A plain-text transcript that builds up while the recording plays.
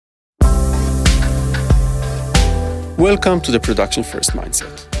Welcome to the Production First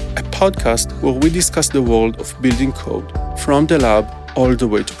Mindset, a podcast where we discuss the world of building code from the lab all the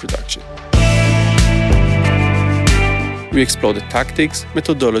way to production. We explore the tactics,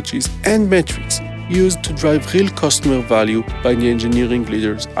 methodologies, and metrics used to drive real customer value by the engineering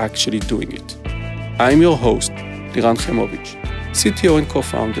leaders actually doing it. I'm your host, Yaron, CTO and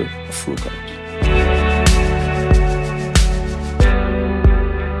co-founder of Frugal.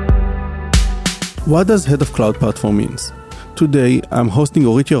 What does Head of Cloud Platform means? Today, I'm hosting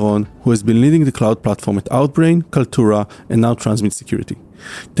Orit Yaron, who has been leading the cloud platform at Outbrain, Kaltura, and now Transmit Security.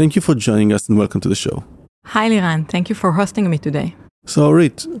 Thank you for joining us and welcome to the show. Hi, Liran. Thank you for hosting me today. So,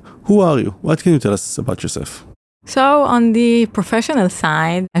 Orit, who are you? What can you tell us about yourself? So, on the professional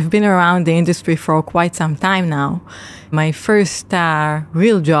side, I've been around the industry for quite some time now. My first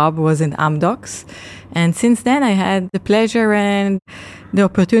real job was in Amdocs. And since then, I had the pleasure and the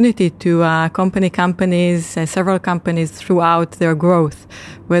opportunity to accompany several companies throughout their growth,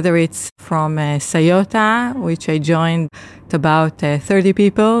 whether it's from Sayota, which I joined at about 30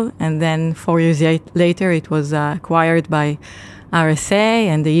 people, and then 4 years later, it was acquired by RSA,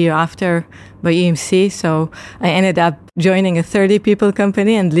 and the year after by EMC. So I ended up joining a 30-people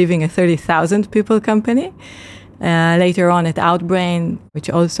company and leaving a 30,000-people company. Later on at Outbrain, which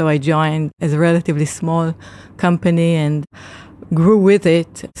also I joined as a relatively small company and grew with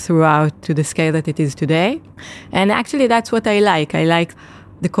it throughout to the scale that it is today. And actually, that's what I like. I like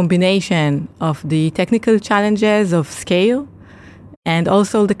the combination of the technical challenges of scale and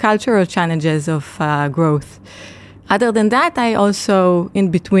also the cultural challenges of growth. Other than that, I also, in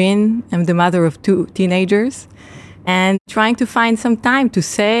between, am the mother of 2 teenagers and trying to find some time to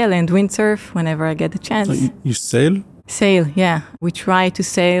sail and windsurf whenever I get the chance. So you sail? Sail, yeah. We try to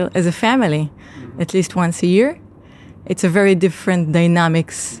sail as a family at least once a year. It's a very different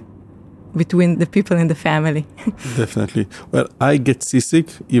dynamics between the people in the family. Definitely. Well, I get seasick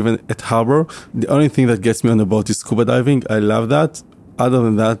even at harbor. The only thing that gets me on the boat is scuba diving. I love that. Other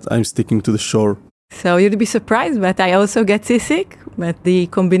than that, I'm sticking to the shore. So you'd be surprised, but I also get seasick. But the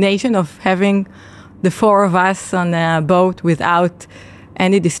combination of having the 4 of us on a boat without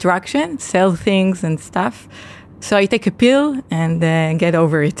any distraction, sell things and stuff. So I take a pill and get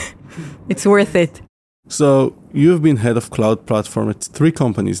over it. It's worth it. So you've been head of cloud platform at 3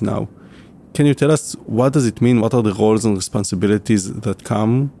 companies now. Can you tell us what does it mean? What are the roles and responsibilities that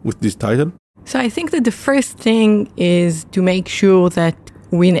come with this title? So I think that the first thing is to make sure that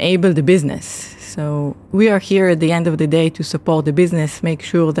we enable the business. So we are here at the end of the day to support the business, make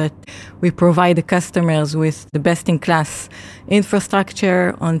sure that we provide the customers with the best-in-class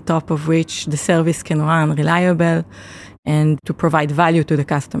infrastructure on top of which the service can run reliable and to provide value to the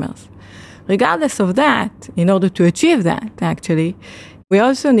customers. Regardless of that, in order to achieve that, actually, we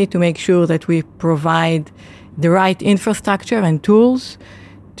also need to make sure that we provide the right infrastructure and tools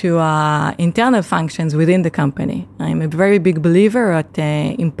to internal functions within the company. I'm a very big believer at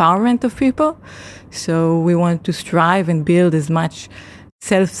empowerment of people. So we want to strive and build as much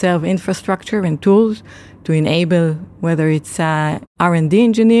self-serve infrastructure and tools to enable whether it's R&D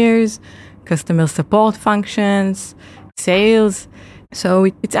engineers, customer support functions, sales. So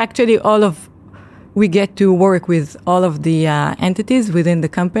it's actually we get to work with all of the entities within the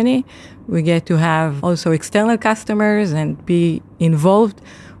company. We get to have also external customers and be involved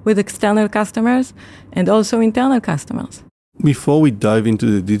with external customers and also internal customers. Before we dive into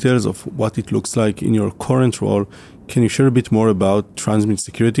the details of what it looks like in your current role, can you share a bit more about Transmit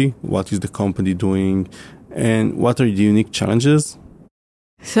Security? What is the company doing and what are the unique challenges?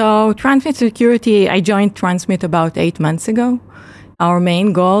 So Transmit Security, I joined Transmit about 8 months ago. Our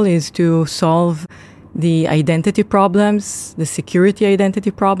main goal is to solve the identity problems, the security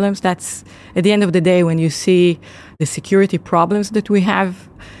identity problems. That's at the end of the day when you see the security problems that we have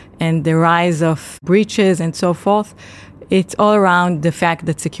and the rise of breaches and so forth, it's all around the fact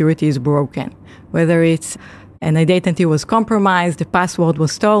that security is broken. Whether it's an identity was compromised, the password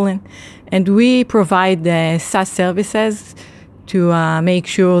was stolen, and we provide the SaaS services to make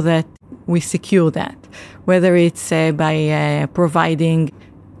sure that we secure that. Whether it's by providing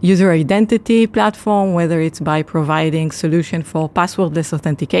user identity platform, whether it's by providing solution for passwordless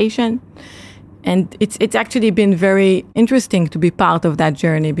authentication. And it's actually been very interesting to be part of that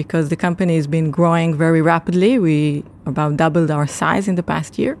journey because the company has been growing very rapidly. We about doubled our size in the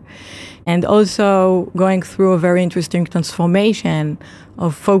past year. And also going through a very interesting transformation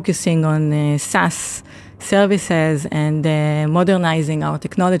of focusing on SaaS services and modernizing our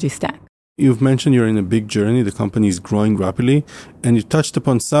technology stack. You've mentioned you're in a big journey, the company is growing rapidly, and you touched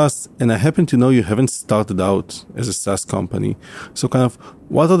upon SaaS, and I happen to know you haven't started out as a SaaS company. So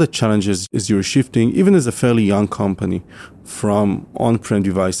What are the challenges as you're shifting, even as a fairly young company, from on-prem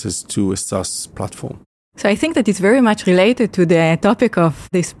devices to a SaaS platform? So I think that it's very much related to the topic of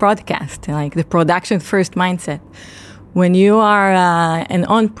this podcast, like the production first mindset. When you are an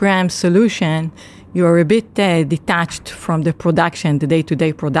on-prem solution, you're a bit detached from the production, the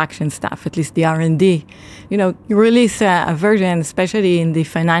day-to-day production stuff, at least the R&D. You release a version, especially in the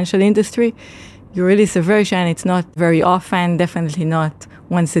financial industry, you release a version, it's not very often, definitely not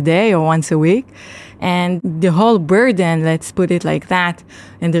once a day or once a week. And the whole burden, let's put it like that,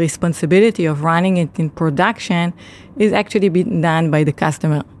 and the responsibility of running it in production is actually being done by the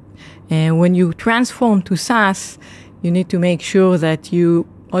customer. And when you transform to SaaS, you need to make sure that you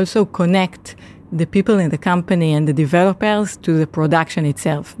also connect the people in the company and the developers to the production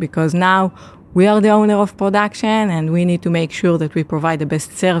itself, because now we are the owner of production and we need to make sure that we provide the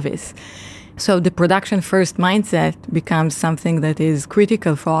best service. So the production first mindset becomes something that is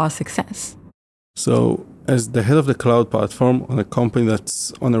critical for our success. So as the head of the cloud platform on a company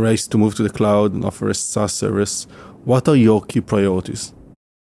that's on a race to move to the cloud and offer a SaaS service, what are your key priorities?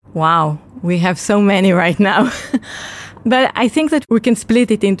 Wow, we have so many right now. But I think that we can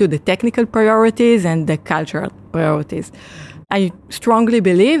split it into the technical priorities and the cultural priorities. I strongly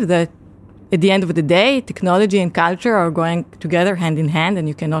believe that at the end of the day, technology and culture are going together hand in hand, and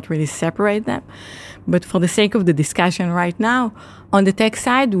you cannot really separate them. But for the sake of the discussion right now, on the tech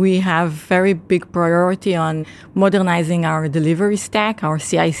side, we have very big priority on modernizing our delivery stack, our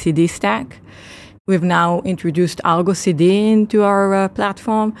CI/CD stack. We've now introduced Argo CD into our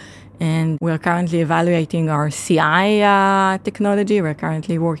platform, and we're currently evaluating our CI technology. We're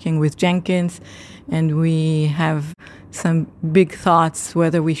currently working with Jenkins, and we have some big thoughts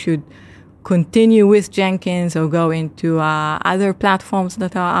whether we should continue with Jenkins or go into other platforms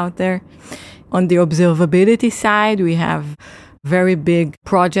that are out there. On the observability side, we have very big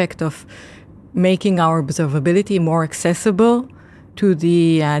project of making our observability more accessible to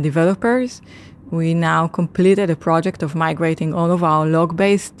the developers. We now completed a project of migrating all of our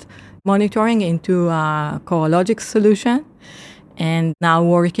log-based monitoring into a CoreLogic solution, and now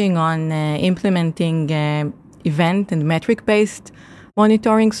working on implementing event and metric-based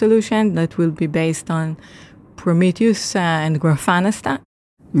monitoring solution that will be based on Prometheus and Grafana stack.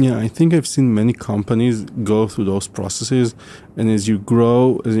 Yeah, I think I've seen many companies go through those processes, and as you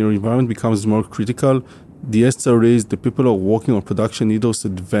grow, as your environment becomes more critical, the SREs, the people who are working on production, need those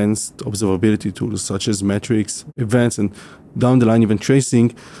advanced observability tools such as metrics, events, and down the line even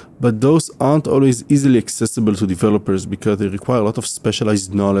tracing, but those aren't always easily accessible to developers because they require a lot of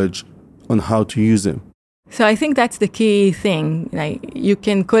specialized knowledge on how to use them. So I think that's the key thing. Like, you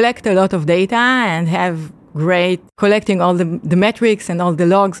can collect a lot of data and have great collecting all the metrics and all the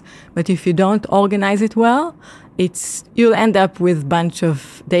logs, but if you don't organize it well, you'll end up with a bunch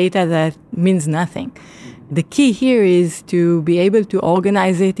of data that means nothing. The key here is to be able to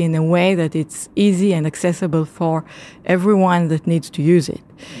organize it in a way that it's easy and accessible for everyone that needs to use it.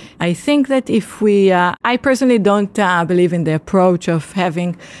 I think that I personally don't believe in the approach of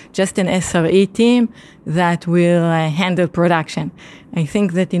having just an SRE team that will handle production. I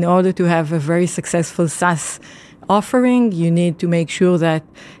think that in order to have a very successful SaaS offering, you need to make sure that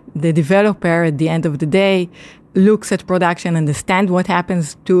the developer at the end of the day looks at production, understands what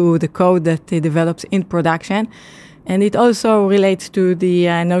happens to the code that he develops in production. And it also relates to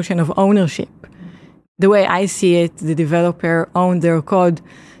the notion of ownership. The way I see it, the developer owns their code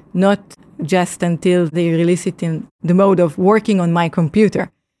not just until they release it in the mode of working on my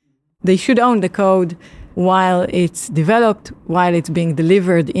computer. They should own the code while it's developed, while it's being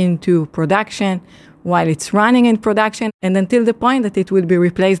delivered into production, while it's running in production, and until the point that it will be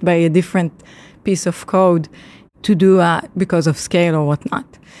replaced by a different piece of code to do because of scale or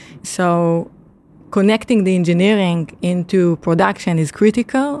whatnot. So connecting the engineering into production is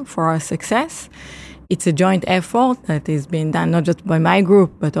critical for our success. It's a joint effort that is being done not just by my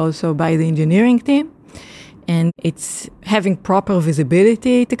group, but also by the engineering team. And it's having proper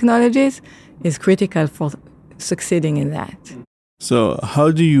visibility technologies is critical for succeeding in that. So how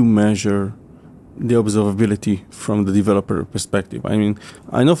do you measure the observability from the developer perspective? I mean,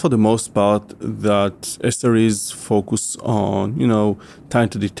 I know for the most part that SREs focus on, time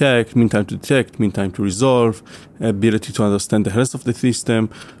to detect, mean time to resolve, ability to understand the health of the system.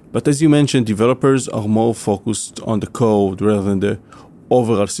 But as you mentioned, developers are more focused on the code rather than the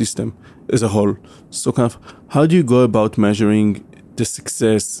overall system as a whole. So how do you go about measuring the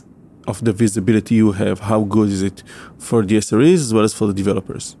success of the visibility you have? How good is it for the SREs as well as for the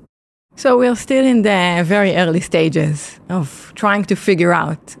developers? So we're still in the very early stages of trying to figure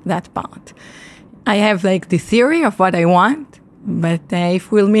out that part. I have the theory of what I want, But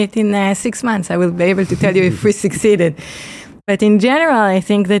if we'll meet in 6 months, I will be able to tell you if we succeeded. But in general, I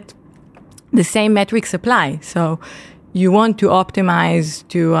think that the same metrics apply. So you want to optimize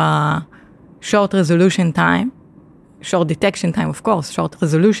to short resolution time, short detection time, of course, short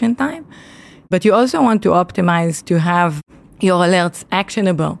resolution time. But you also want to optimize to have your alerts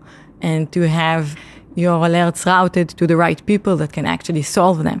actionable and to have your alerts routed to the right people that can actually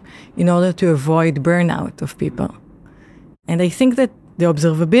solve them in order to avoid burnout of people. And I think that the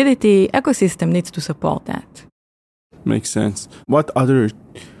observability ecosystem needs to support that. Makes sense. What other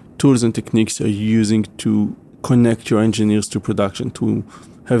tools and techniques are you using to connect your engineers to production, to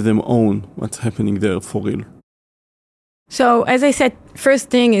have them own what's happening there for real? So, as I said, first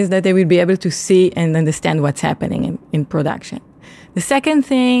thing is that they will be able to see and understand what's happening in production. The second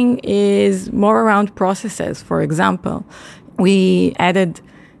thing is more around processes. For example, we added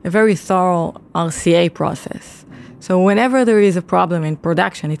a very thorough RCA process. So whenever there is a problem in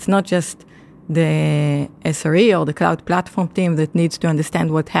production, it's not just the SRE or the cloud platform team that needs to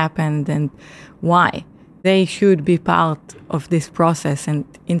understand what happened and why. They should be part of this process. And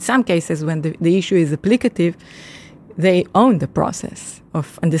in some cases, when the issue is applicative, they own the process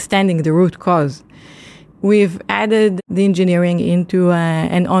of understanding the root cause. We've added the engineering into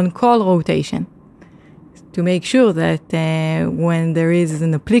an on-call rotation to make sure that when there is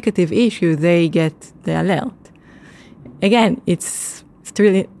an applicative issue, they get the alert. Again, it's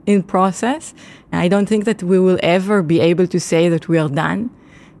still in process. I don't think that we will ever be able to say that we are done.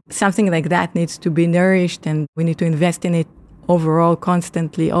 Something like that needs to be nourished, and we need to invest in it overall,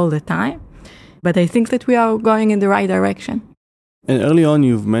 constantly, all the time. But I think that we are going in the right direction. And early on,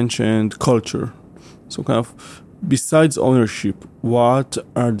 you've mentioned culture. So kind of, besides ownership, what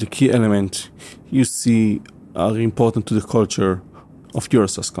are the key elements you see are important to the culture of your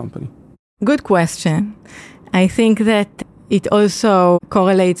SaaS company? Good question. I think that it also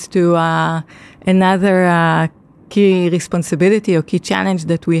correlates to another key responsibility or key challenge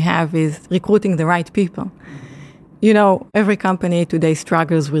that we have is recruiting the right people. You know, every company today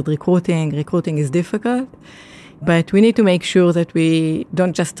struggles with recruiting. Recruiting is difficult. But we need to make sure that we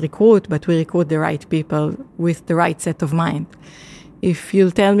don't just recruit, but we recruit the right people with the right set of mind. If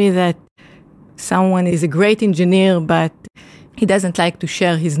you'll tell me that someone is a great engineer, but he doesn't like to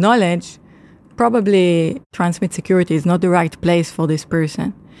share his knowledge, probably Transmit Security is not the right place for this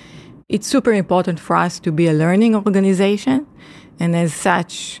person. It's super important for us to be a learning organization. And as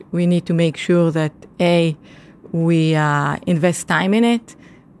such, we need to make sure that, A, we invest time in it.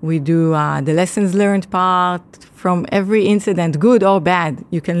 We do the lessons learned part. From every incident, good or bad,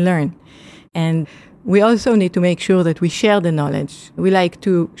 you can learn. And we also need to make sure that we share the knowledge. We like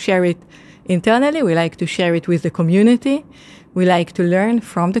to share it internally. We like to share it with the community. We like to learn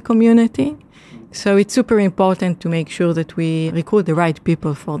from the community. So it's super important to make sure that we recruit the right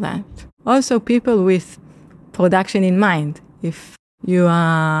people for that. Also, people with production in mind. If you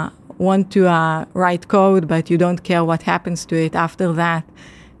want to write code, but you don't care what happens to it after that,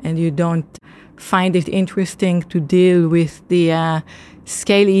 and you don't find it interesting to deal with the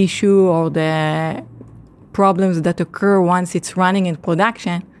scale issue or the problems that occur once it's running in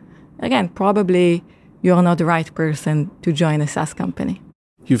production, again, probably you're not the right person to join a SaaS company.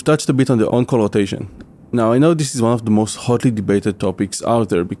 You've touched a bit on the on-call rotation. Now, I know this is one of the most hotly debated topics out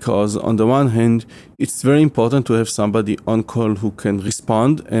there because on the one hand, it's very important to have somebody on call who can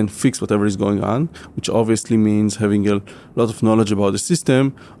respond and fix whatever is going on, which obviously means having a lot of knowledge about the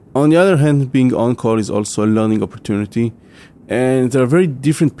system. On the other hand, being on call is also a learning opportunity. And there are very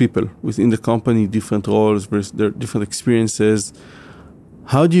different people within the company, different roles, there different experiences.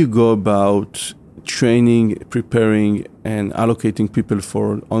 How do you go about training, preparing, and allocating people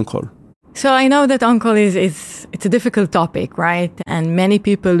for on-call? So I know that on-call it's a difficult topic, right? And many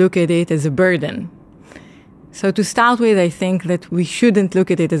people look at it as a burden. So to start with, I think that we shouldn't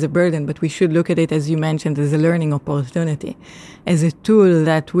look at it as a burden, but we should look at it, as you mentioned, as a learning opportunity, as a tool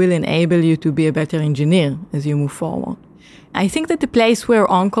that will enable you to be a better engineer as you move forward. I think that the place where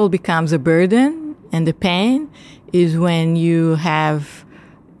on-call becomes a burden and a pain is when you have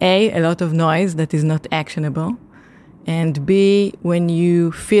A, lot of noise that is not actionable, and B, when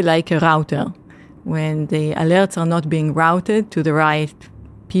you feel like a router, when the alerts are not being routed to the right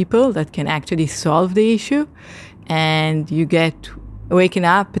people that can actually solve the issue, and you get waking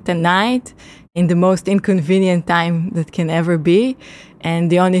up at night in the most inconvenient time that can ever be,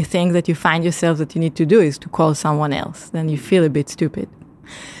 and the only thing that you find yourself that you need to do is to call someone else. Then you feel a bit stupid.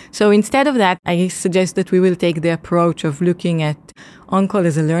 So instead of that, I suggest that we will take the approach of looking at on-call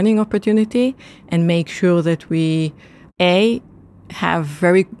as a learning opportunity and make sure that we, A, have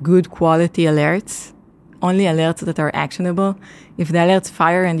very good quality alerts only alerts that are actionable. If the alerts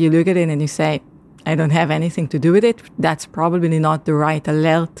fire and you look at it and you say, I don't have anything to do with it, that's probably not the right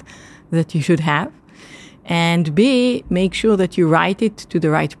alert that you should have. And B, make sure that you write it to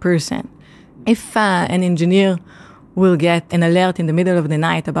the right person. If an engineer will get an alert in the middle of the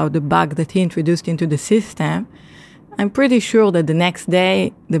night about the bug that he introduced into the system, I'm pretty sure that the next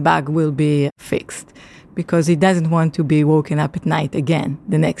day the bug will be fixed because he doesn't want to be woken up at night again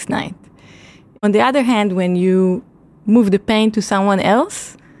the next night. On the other hand, when you move the pain to someone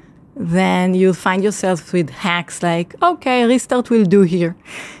else, then you'll find yourself with hacks like, okay, restart will do here.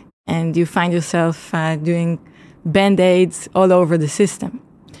 And you find yourself doing band-aids all over the system.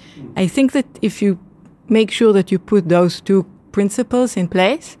 I think that if you make sure that you put those two principles in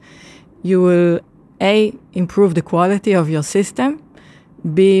place, you will A, improve the quality of your system,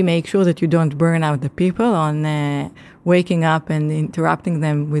 B, make sure that you don't burn out the people on waking up and interrupting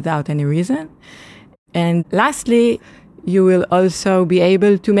them without any reason. And lastly, you will also be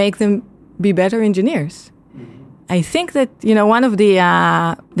able to make them be better engineers. I think that, one of the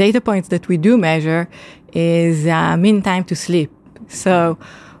data points that we do measure is mean time to sleep. So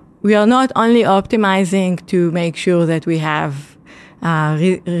we are not only optimizing to make sure that we have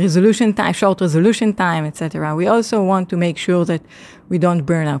resolution time, short resolution time, etc. We also want to make sure that we don't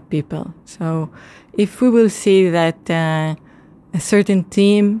burn out people. So if we will see that a certain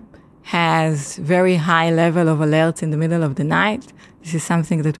team has very high level of alerts in the middle of the night, this is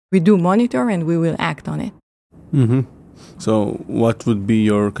something that we do monitor and we will act on it. Mm-hmm. So what would be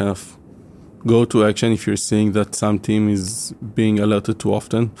your kind of go-to action if you're seeing that some team is being alerted too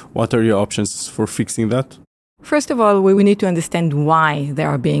often? What are your options for fixing that? First of all, we need to understand why they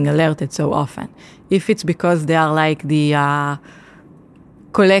are being alerted so often. If it's because they are like the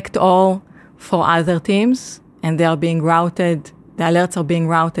collect all for other teams and they are being routed, the alerts are being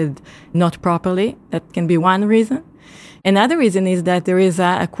routed not properly, that can be one reason. Another reason is that there is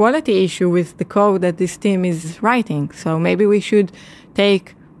a quality issue with the code that this team is writing. So maybe we should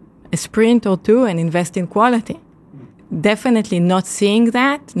take a sprint or two and invest in quality. Definitely not seeing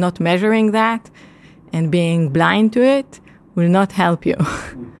that, not measuring that, and being blind to it will not help you.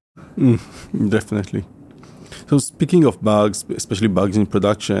 Definitely. So speaking of bugs, especially bugs in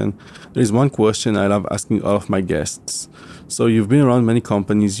production, there is one question I love asking all of my guests. So you've been around many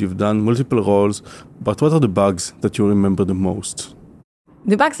companies, you've done multiple roles, but what are the bugs that you remember the most?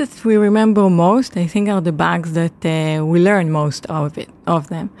 The bugs that we remember most, I think, are the bugs that we learn most of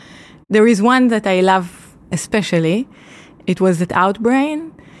them. There is one that I love especially. It was at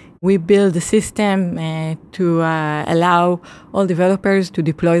Outbrain. We built a system to allow all developers to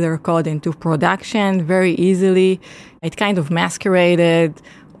deploy their code into production very easily. It kind of masqueraded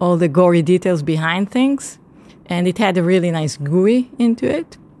all the gory details behind things, and it had a really nice GUI into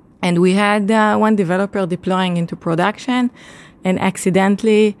it. And we had one developer deploying into production and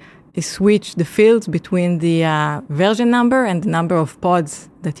accidentally switched the fields between the version number and the number of pods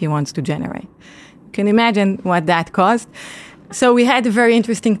that he wants to generate. You can imagine what that caused. So we had a very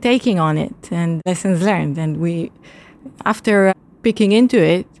interesting taking on it and lessons learned. And after picking into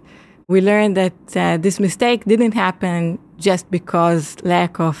it, we learned that this mistake didn't happen just because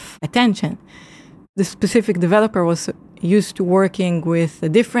lack of attention. The specific developer was used to working with a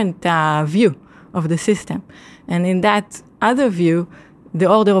different view of the system. And in that other view, the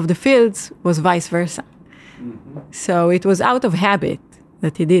order of the fields was vice versa. Mm-hmm. So it was out of habit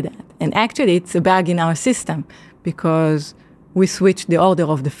that he did that. And actually, it's a bug in our system because we switched the order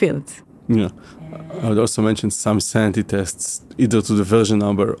of the fields. Yeah. I would also mention some sanity tests, either to the version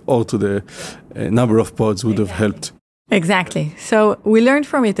number or to the number of pods would have helped. Exactly. So we learned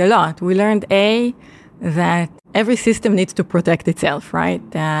from it a lot. We learned, A, that every system needs to protect itself, right?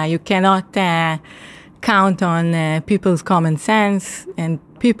 You cannot count on people's common sense, and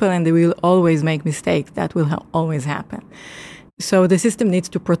they will always make mistakes. That will always happen. So the system needs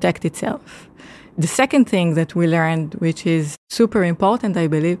to protect itself. The second thing that we learned, which is super important, I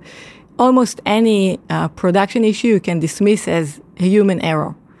believe, almost any production issue you can dismiss as a human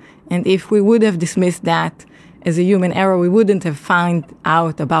error. And if we would have dismissed that as a human error, we wouldn't have found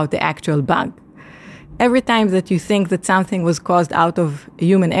out about the actual bug. Every time that you think that something was caused out of a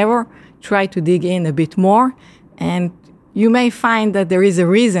human error, try to dig in a bit more, and you may find that there is a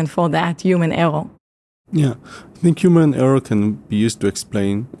reason for that human error. Yeah, I think human error can be used to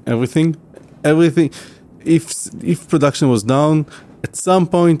explain everything. If production was down, at some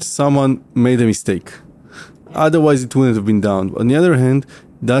point someone made a mistake. Otherwise it wouldn't have been down. On the other hand,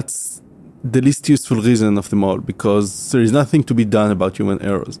 that's the least useful reason of them all, because there is nothing to be done about human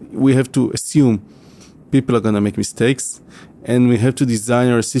errors. We have to assume people are going to make mistakes, and we have to design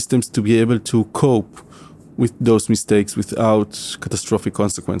our systems to be able to cope with those mistakes without catastrophic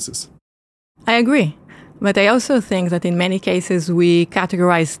consequences. I agree. But I also think that in many cases we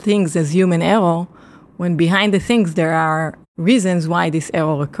categorize things as human error when behind the things there are reasons why this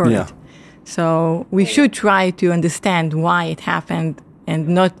error occurred. Yeah. So we should try to understand why it happened and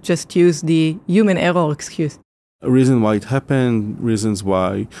not just use the human error excuse. A reason why it happened, reasons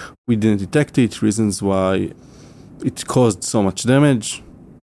why we didn't detect it, reasons why it caused so much damage.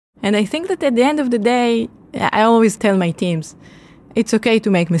 And I think that at the end of the day, I always tell my teams, it's okay to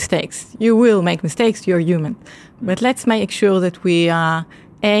make mistakes. You will make mistakes, you're human. But let's make sure that we,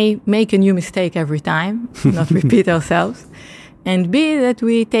 make a new mistake every time, not repeat ourselves. And B, that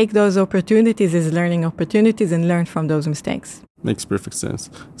we take those opportunities as learning opportunities and learn from those mistakes. Makes perfect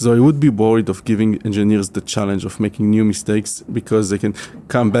sense. So I would be worried of giving engineers the challenge of making new mistakes because they can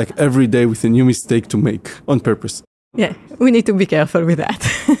come back every day with a new mistake to make on purpose. Yeah, we need to be careful with that.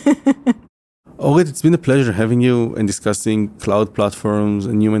 Orit, it's been a pleasure having you and discussing cloud platforms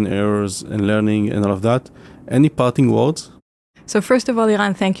and human errors and learning and all of that. Any parting words? So first of all,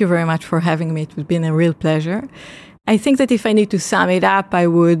 Yaron, thank you very much for having me. It's been a real pleasure. I think that if I need to sum it up, I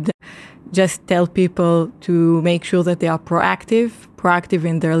would just tell people to make sure that they are proactive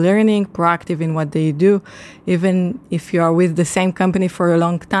in their learning, proactive in what they do. Even if you are with the same company for a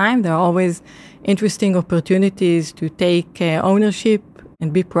long time, there are always interesting opportunities to take ownership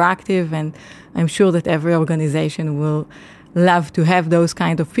and be proactive. And I'm sure that every organization will love to have those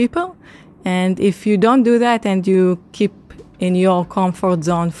kind of people. And if you don't do that and you keep in your comfort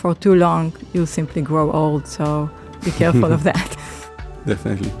zone for too long, you'll simply grow old. So be careful of that.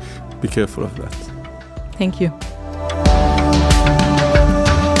 Definitely. Be careful of that. Thank you.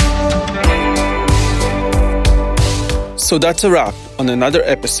 So that's a wrap on another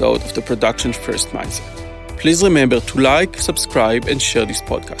episode of the Production First Mindset. Please remember to like, subscribe, and share this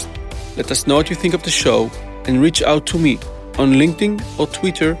podcast. Let us know what you think of the show and reach out to me on LinkedIn or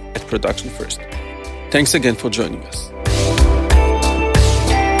Twitter at Production First. Thanks again for joining us.